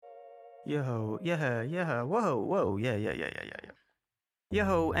Yo, yeah, whoa, yeah.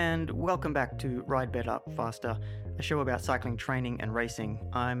 Yo, and welcome back to Ride Better, Faster, a show about cycling training and racing.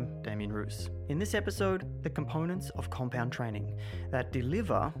 I'm Damien Roos. In this episode, the components of compound training that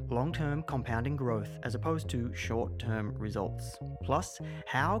deliver long-term compounding growth as opposed to short-term results. Plus,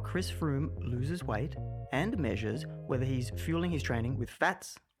 how Chris Froome loses weight and measures whether he's fueling his training with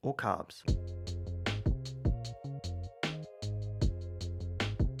fats or carbs.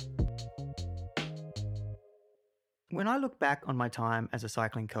 When I look back on my time as a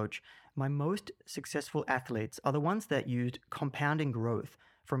cycling coach, my most successful athletes are the ones that used compounding growth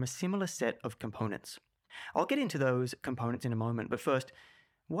from a similar set of components. I'll get into those components in a moment, but first,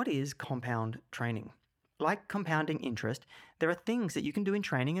 what is compound training? Like compounding interest, there are things that you can do in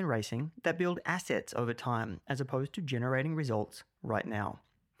training and racing that build assets over time as opposed to generating results right now.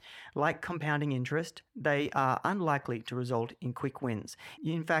 Like compounding interest, they are unlikely to result in quick wins.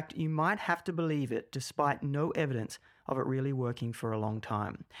 In fact, you might have to believe it despite no evidence of it really working for a long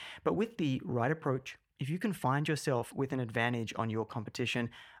time. But with the right approach, if you can find yourself with an advantage on your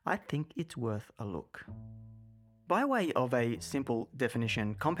competition, I think it's worth a look. By way of a simple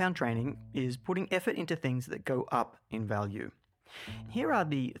definition, compound training is putting effort into things that go up in value. Here are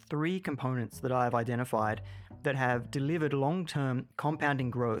the three components that I've identified that have delivered long-term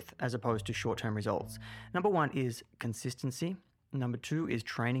compounding growth as opposed to short-term results. Number one is consistency. Number two is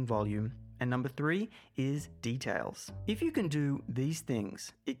training volume. And number three is details. If you can do these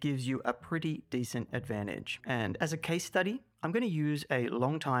things, it gives you a pretty decent advantage. And as a case study, I'm going to use a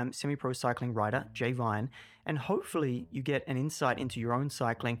long-time semi-pro cycling rider, Jay Vine, and hopefully you get an insight into your own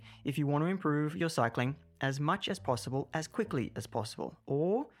cycling if you want to improve your cycling as much as possible, as quickly as possible,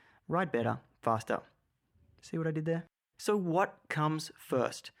 or ride better, faster. See what I did there? So what comes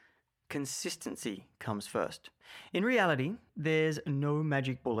first? Consistency comes first. In reality, there's no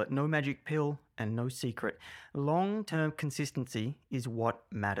magic bullet, no magic pill, and no secret. Long-term consistency is what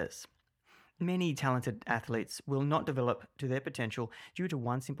matters. Many talented athletes will not develop to their potential due to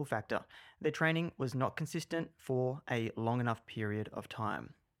one simple factor. Their training was not consistent for a long enough period of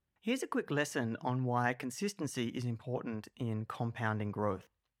time. Here's a quick lesson on why consistency is important in compounding growth.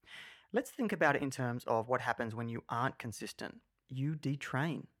 Let's think about it in terms of what happens when you aren't consistent. You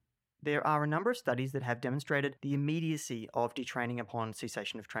detrain. There are a number of studies that have demonstrated the immediacy of detraining upon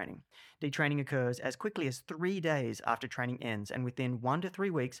cessation of training. Detraining occurs as quickly as 3 days after training ends, and within 1 to 3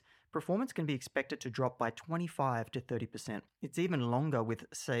 weeks, performance can be expected to drop by 25 to 30%. It's even longer with,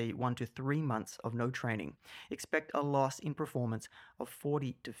 say, 1 to 3 months of no training. Expect a loss in performance of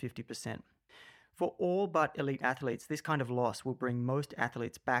 40 to 50%. For all but elite athletes, this kind of loss will bring most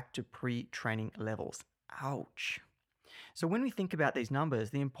athletes back to pre-training levels. Ouch. So when we think about these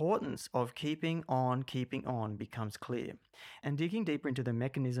numbers, the importance of keeping on becomes clear. And digging deeper into the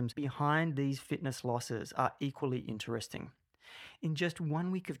mechanisms behind these fitness losses are equally interesting. In just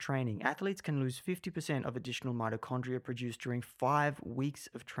 1 week of training, athletes can lose 50% of additional mitochondria produced during 5 weeks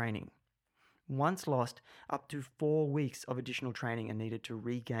of training. Once lost, up to 4 weeks of additional training are needed to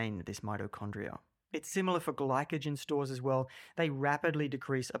regain this mitochondria. It's similar for glycogen stores as well. They rapidly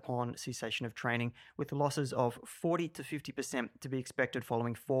decrease upon cessation of training, with losses of 40 to 50% to be expected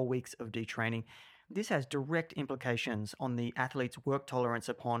following 4 weeks of detraining. This has direct implications on the athlete's work tolerance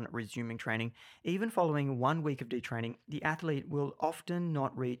upon resuming training. Even following 1 week of detraining, the athlete will often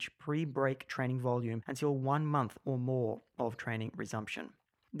not reach pre-break training volume until 1 month or more of training resumption.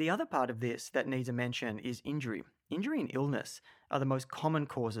 The other part of this that needs a mention is injury. Injury and illness are the most common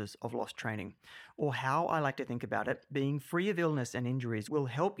causes of lost training, or how I like to think about it, being free of illness and injuries will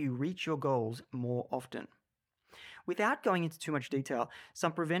help you reach your goals more often. Without going into too much detail,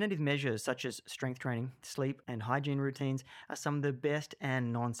 some preventative measures such as strength training, sleep, and hygiene routines are some of the best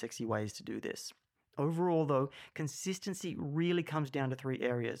and non-sexy ways to do this. Overall, though, consistency really comes down to 3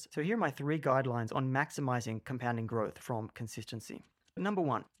 areas. So here are my 3 guidelines on maximizing compounding growth from consistency. Number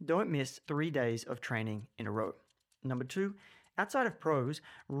 1, don't miss 3 days of training in a row. Number 2, outside of pros,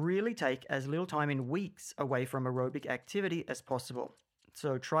 really take as little time in weeks away from aerobic activity as possible.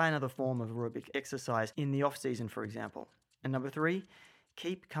 So try another form of aerobic exercise in the off-season, for example. And number 3,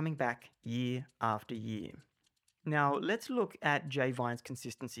 keep coming back year after year. Now, let's look at Jay Vine's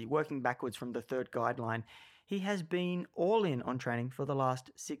consistency, working backwards from the 3rd guideline. He has been all in on training for the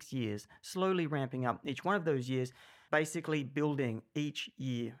last 6 years, slowly ramping up each one of those years, basically building each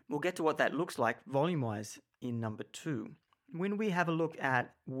year. We'll get to what that looks like volume-wise in number 2. When we have a look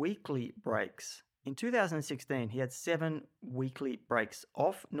at weekly breaks, in 2016, he had 7 weekly breaks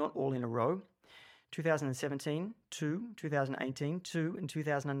off, not all in a row. 2017, 2, 2018, 2, and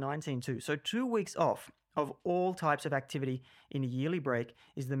 2019, 2. So 2 weeks off of all types of activity in a yearly break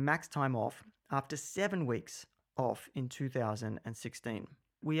is the max time off after 7 weeks off in 2016.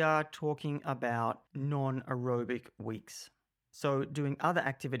 We are talking about non-aerobic weeks. So doing other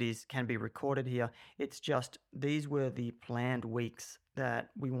activities can be recorded here. It's just these were the planned weeks that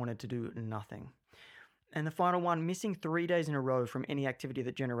we wanted to do nothing. And the final one, missing 3 days in a row from any activity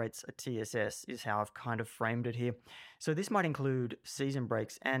that generates a TSS is how I've kind of framed it here. So this might include season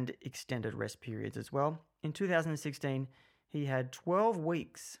breaks and extended rest periods as well. In 2016, he had 12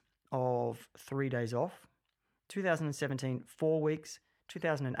 weeks of 3 days off. 2017, 4 weeks.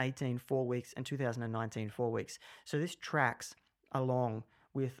 2018, 4 weeks. And 2019, 4 weeks. So this tracks along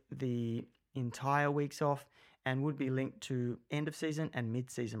with the entire weeks off and would be linked to end of season and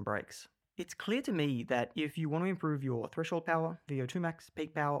mid-season breaks. It's clear to me that if you want to improve your threshold power, VO2 max,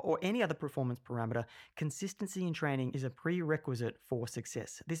 peak power, or any other performance parameter, consistency in training is a prerequisite for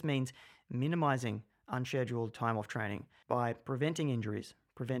success. This means minimizing unscheduled time off training by preventing injuries,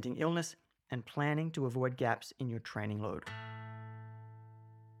 preventing illness, and planning to avoid gaps in your training load.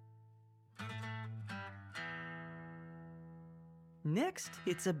 Next,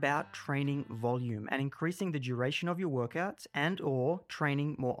 it's about training volume and increasing the duration of your workouts and/or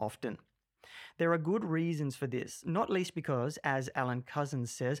training more often. There are good reasons for this, not least because, as Alan Couzens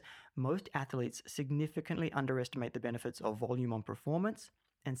says, most athletes significantly underestimate the benefits of volume on performance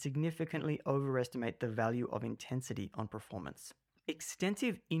and significantly overestimate the value of intensity on performance.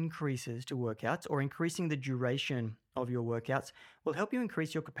 Extensive increases to workouts or increasing the duration of your workouts will help you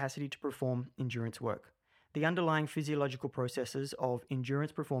increase your capacity to perform endurance work. The underlying physiological processes of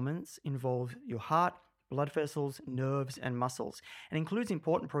endurance performance involve your heart, blood vessels, nerves, and muscles, and includes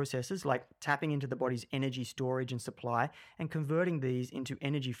important processes like tapping into the body's energy storage and supply and converting these into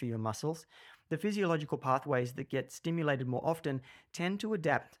energy for your muscles. The physiological pathways that get stimulated more often tend to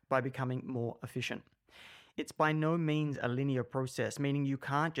adapt by becoming more efficient. It's by no means a linear process, meaning you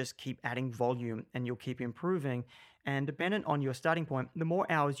can't just keep adding volume and you'll keep improving. And dependent on your starting point, the more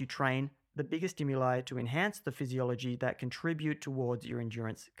hours you train, the bigger stimuli to enhance the physiology that contribute towards your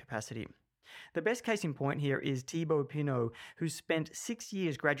endurance capacity. The best case in point here is Thibaut Pinot, who spent 6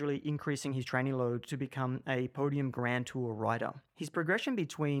 years gradually increasing his training load to become a podium Grand Tour rider. His progression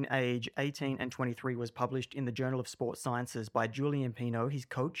between age 18 and 23 was published in the Journal of Sports Sciences by Julien Pinot, his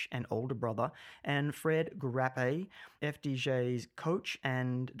coach and older brother, and Fred Grappe, FDJ's coach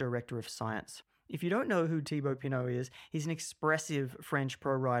and director of science. If you don't know who Thibaut Pinot is, he's an expressive French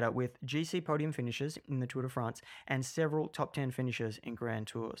pro rider with GC podium finishes in the Tour de France and several top 10 finishes in Grand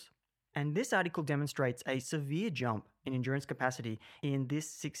Tours. And this article demonstrates a severe jump in endurance capacity in this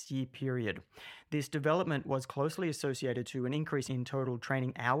 6-year period. This development was closely associated to an increase in total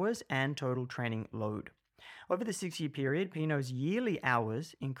training hours and total training load. Over the 6-year period, Pinot's yearly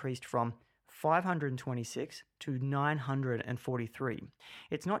hours increased from 526 to 943.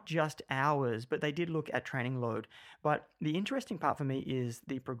 It's not just hours, but they did look at training load. But the interesting part for me is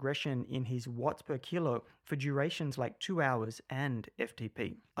the progression in his watts per kilo for durations like 2 hours and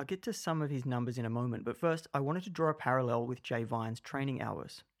FTP. I'll get to some of his numbers in a moment, but first I wanted to draw a parallel with Jay Vine's training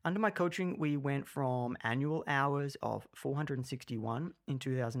hours. Under my coaching, we went from annual hours of 461 in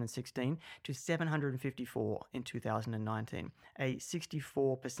 2016 to 754 in 2019, a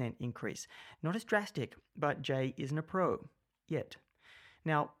 64% increase. Not as drastic, but Jay isn't a pro yet.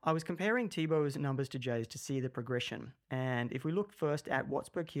 Now, I was comparing Thibaut's numbers to Jay's to see the progression, and if we look first at watts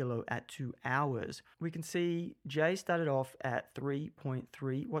per kilo at 2 hours, we can see Jay started off at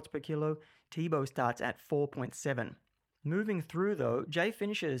 3.3 watts per kilo, Thibaut starts at 4.7. Moving through though, Jay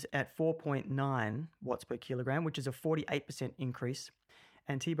finishes at 4.9 watts per kilogram, which is a 48% increase,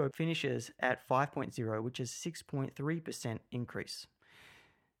 and Thibaut finishes at 5.0, which is 6.3% increase.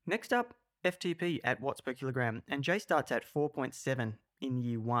 Next up, FTP at watts per kilogram, and Jay starts at 4.7 in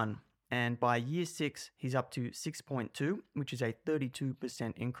year 1, and by year 6, he's up to 6.2, which is a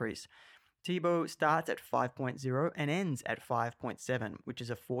 32% increase. Thibaut starts at 5.0 and ends at 5.7, which is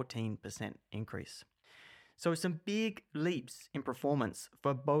a 14% increase. So some big leaps in performance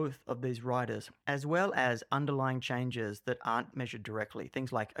for both of these riders, as well as underlying changes that aren't measured directly,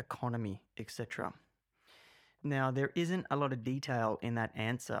 things like economy, etc. Now, there isn't a lot of detail in that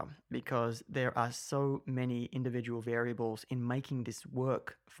answer because there are so many individual variables in making this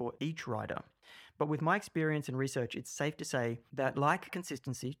work for each rider. But with my experience and research, it's safe to say that like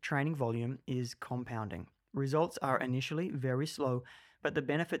consistency, training volume is compounding. Results are initially very slow, but the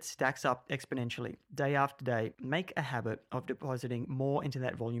benefit stacks up exponentially. Day after day, make a habit of depositing more into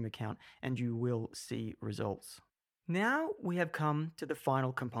that volume account and you will see results. Now we have come to the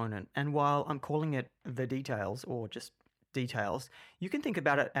final component, and while I'm calling it the details or just details, you can think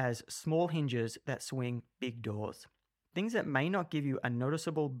about it as small hinges that swing big doors. Things that may not give you a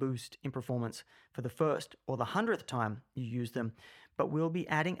noticeable boost in performance for the first or the 100th time you use them, but will be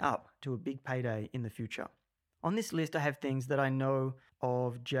adding up to a big payday in the future. On this list, I have things that I know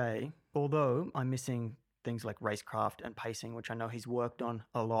of Jay, although I'm missing things like racecraft and pacing, which I know he's worked on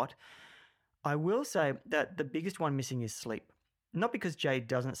a lot. I will say that the biggest one missing is sleep. Not because Jay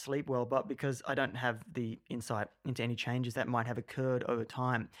doesn't sleep well, but because I don't have the insight into any changes that might have occurred over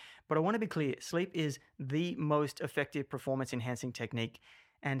time. But I want to be clear, sleep is the most effective performance-enhancing technique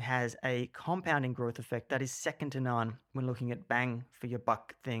and has a compounding growth effect that is second to none when looking at bang for your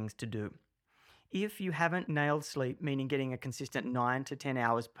buck things to do. If you haven't nailed sleep, meaning getting a consistent 9 to 10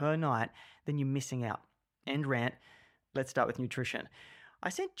 hours per night, then you're missing out. End rant. Let's start with nutrition. I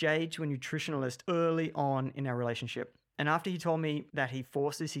sent Jay to a nutritionalist early on in our relationship. And after he told me that he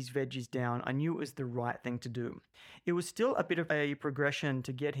forces his veggies down, I knew it was the right thing to do. It was still a bit of a progression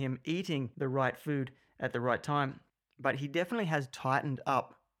to get him eating the right food at the right time, but he definitely has tightened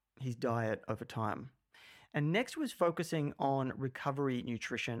up his diet over time. And next was focusing on recovery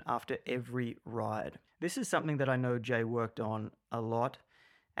nutrition after every ride. This is something that I know Jay worked on a lot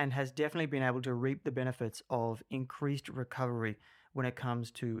and has definitely been able to reap the benefits of increased recovery when it comes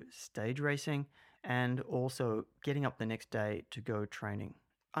to stage racing and also getting up the next day to go training.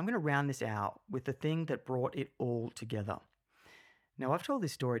 I'm going to round this out with the thing that brought it all together. Now, I've told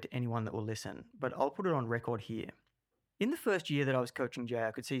this story to anyone that will listen, but I'll put it on record here. In the first year that I was coaching Jay,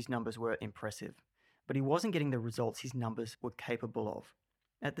 I could see his numbers were impressive, but he wasn't getting the results his numbers were capable of.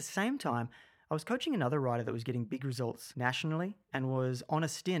 At the same time, I was coaching another rider that was getting big results nationally and was on a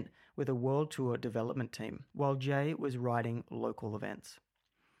stint with a world tour development team, while Jay was riding local events.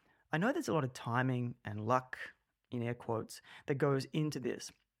 I know there's a lot of timing and luck, in air quotes, that goes into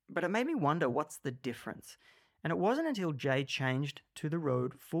this, but it made me wonder what's the difference. And it wasn't until Jay changed to the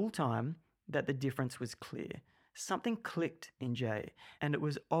road full-time that the difference was clear. Something clicked in Jay, and it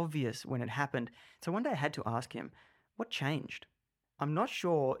was obvious when it happened. So one day I had to ask him, what changed? I'm not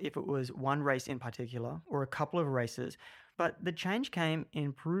sure if it was one race in particular or a couple of races, but the change came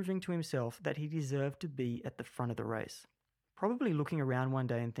in proving to himself that he deserved to be at the front of the race. Probably looking around one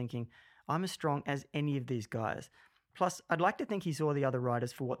day and thinking, I'm as strong as any of these guys. Plus, I'd like to think he saw the other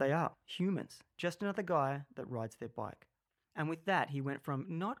riders for what they are, humans, just another guy that rides their bike. And with that, he went from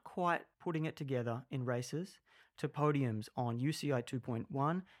not quite putting it together in races to podiums on UCI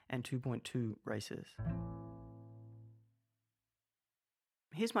 2.1 and 2.2 races.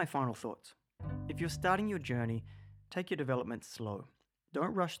 Here's my final thoughts. If you're starting your journey, take your development slow.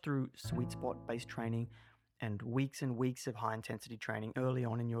 Don't rush through sweet spot-based training and weeks of high-intensity training early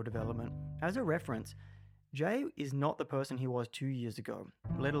on in your development. As a reference, Jay is not the person he was 2 years ago,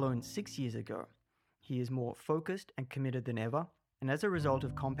 let alone 6 years ago. He is more focused and committed than ever, and as a result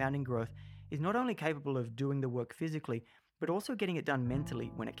of compounding growth, is not only capable of doing the work physically, but also getting it done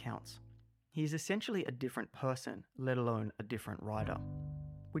mentally when it counts. He is essentially a different person, let alone a different rider.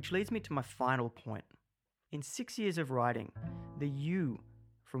 Which leads me to my final point. In 6 years of riding, the you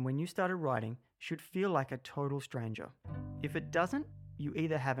from when you started riding should feel like a total stranger. If it doesn't, you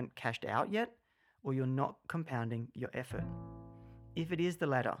either haven't cashed out yet or you're not compounding your effort. If it is the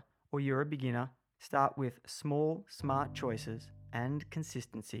latter, or you're a beginner, start with small, smart choices and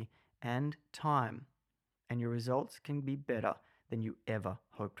consistency and time, and your results can be better than you ever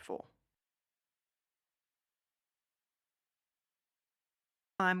hoped for.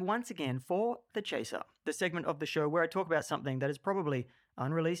 Time once again for The Chaser, the segment of the show where I talk about something that is probably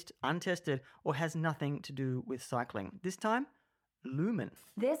unreleased, untested, or has nothing to do with cycling. This time, Lumen.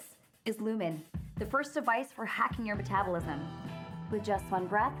 This is Lumen, the first device for hacking your metabolism. With just one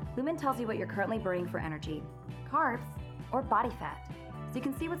breath, Lumen tells you what you're currently burning for energy, carbs, or body fat, so you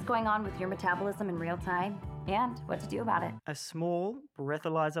can see what's going on with your metabolism in real time and what to do about it. A small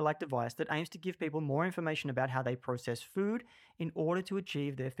breathalyzer-like device that aims to give people more information about how they process food in order to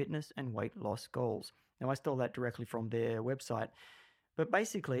achieve their fitness and weight loss goals. Now, I stole that directly from their website. But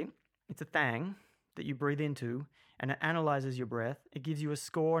basically, it's a thing that you breathe into and it analyzes your breath. It gives you a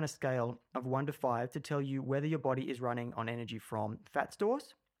score on a scale of 1 to 5 to tell you whether your body is running on energy from fat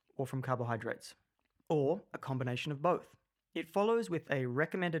stores or from carbohydrates, or a combination of both. It follows with a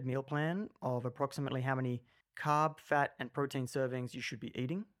recommended meal plan of approximately how many carb, fat, and protein servings you should be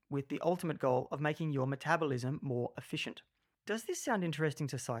eating, with the ultimate goal of making your metabolism more efficient. Does this sound interesting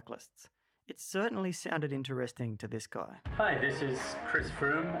to cyclists? It certainly sounded interesting to this guy. Hi, this is Chris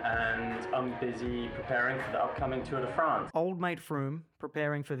Froome, and I'm busy preparing for the upcoming Tour de France. Old mate Froome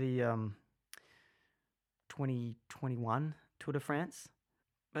preparing for the 2021 Tour de France.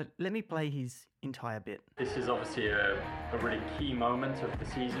 But let me play his entire bit. This is obviously a really key moment of the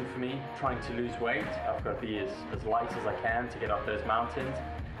season for me, trying to lose weight. I've got to be as light as I can to get up those mountains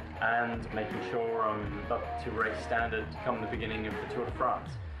and making sure I'm up to race standard come the beginning of the Tour de France.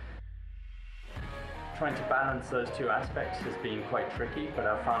 Trying to balance those two aspects has been quite tricky, but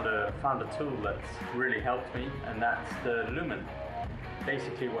I've found a tool that's really helped me, and that's the Lumen.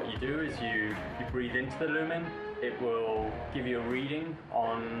 Basically what you do is you breathe into the Lumen. It will give you a reading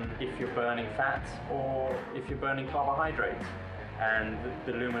on if you're burning fat or if you're burning carbohydrates. And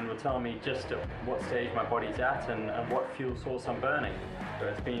the Lumen will tell me just at what stage my body's at and what fuel source I'm burning. So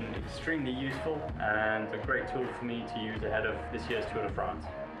it's been extremely useful and a great tool for me to use ahead of this year's Tour de France.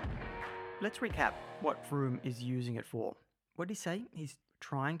 Let's recap what Froome is using it for. What did he say? He's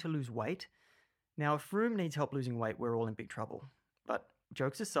trying to lose weight? Now, if Froome needs help losing weight, we're all in big trouble. But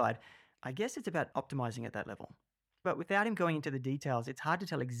jokes aside, I guess it's about optimizing at that level. But without him going into the details, it's hard to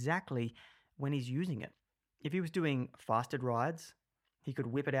tell exactly when he's using it. If he was doing fasted rides, he could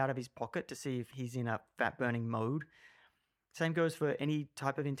whip it out of his pocket to see if he's in a fat-burning mode. Same goes for any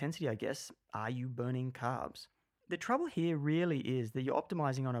type of intensity, I guess. Are you burning carbs? The trouble here really is that you're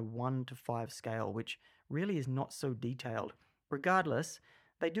optimizing on a 1 to 5 scale, which really is not so detailed. Regardless,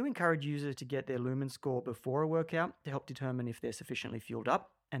 they do encourage users to get their Lumen score before a workout to help determine if they're sufficiently fueled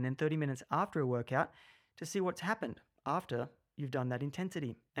up, and then 30 minutes after a workout to see what's happened after you've done that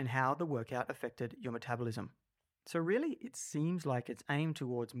intensity and how the workout affected your metabolism. So really, it seems like it's aimed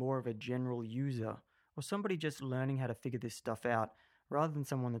towards more of a general user or somebody just learning how to figure this stuff out rather than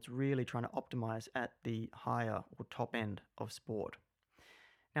someone that's really trying to optimize at the higher or top end of sport.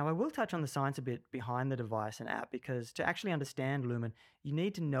 Now, I will touch on the science a bit behind the device and app because to actually understand Lumen, you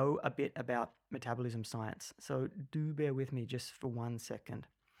need to know a bit about metabolism science. So do bear with me just for 1 second.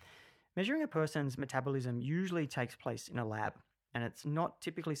 Measuring a person's metabolism usually takes place in a lab, and it's not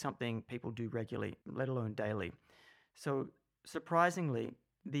typically something people do regularly, let alone daily. So, surprisingly,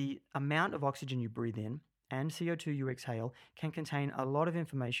 the amount of oxygen you breathe in and CO2 you exhale can contain a lot of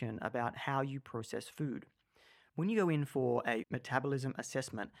information about how you process food. When you go in for a metabolism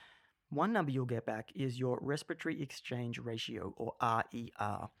assessment, one number you'll get back is your respiratory exchange ratio, or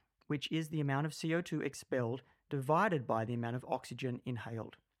RER, which is the amount of CO2 expelled divided by the amount of oxygen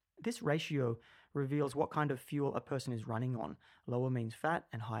inhaled. This ratio reveals what kind of fuel a person is running on. Lower means fat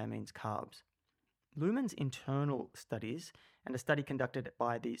and higher means carbs. Lumen's internal studies and a study conducted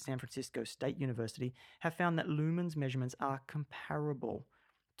by the San Francisco State University have found that Lumen's measurements are comparable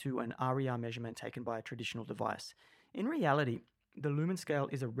to an RER measurement taken by a traditional device. In reality, the Lumen scale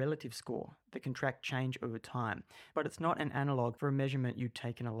is a relative score that can track change over time, but it's not an analog for a measurement you'd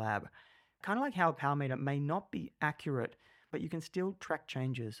take in a lab. Kind of like how a power meter may not be accurate, but you can still track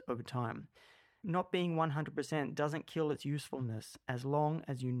changes over time. Not being 100% doesn't kill its usefulness as long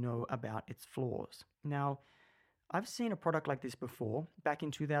as you know about its flaws. Now, I've seen a product like this before. Back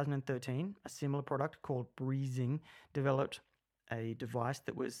in 2013, a similar product called Breezing developed a device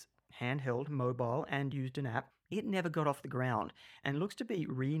that was handheld, mobile, and used an app. It never got off the ground and looks to be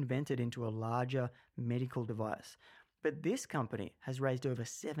reinvented into a larger medical device. But this company has raised over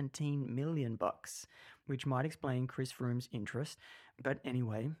 $17 million, which might explain Chris Froome's interest. But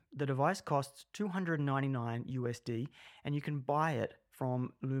anyway, the device costs $299 USD, and you can buy it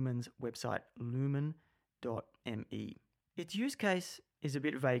from Lumen's website, lumen.me. Its use case is a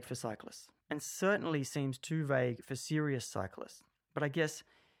bit vague for cyclists, and certainly seems too vague for serious cyclists. But I guess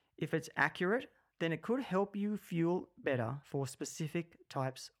if it's accurate, then it could help you fuel better for specific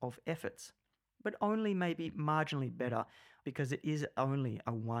types of efforts, but only maybe marginally better because it is only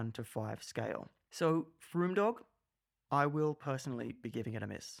a 1 to 5 scale. So, Froome Dog, I will personally be giving it a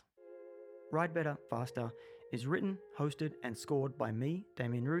miss. Ride Better, Faster is written, hosted, and scored by me,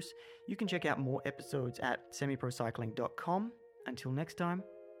 Damien Roos. You can check out more episodes at semiprocycling.com. Until next time,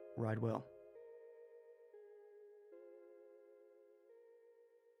 ride well.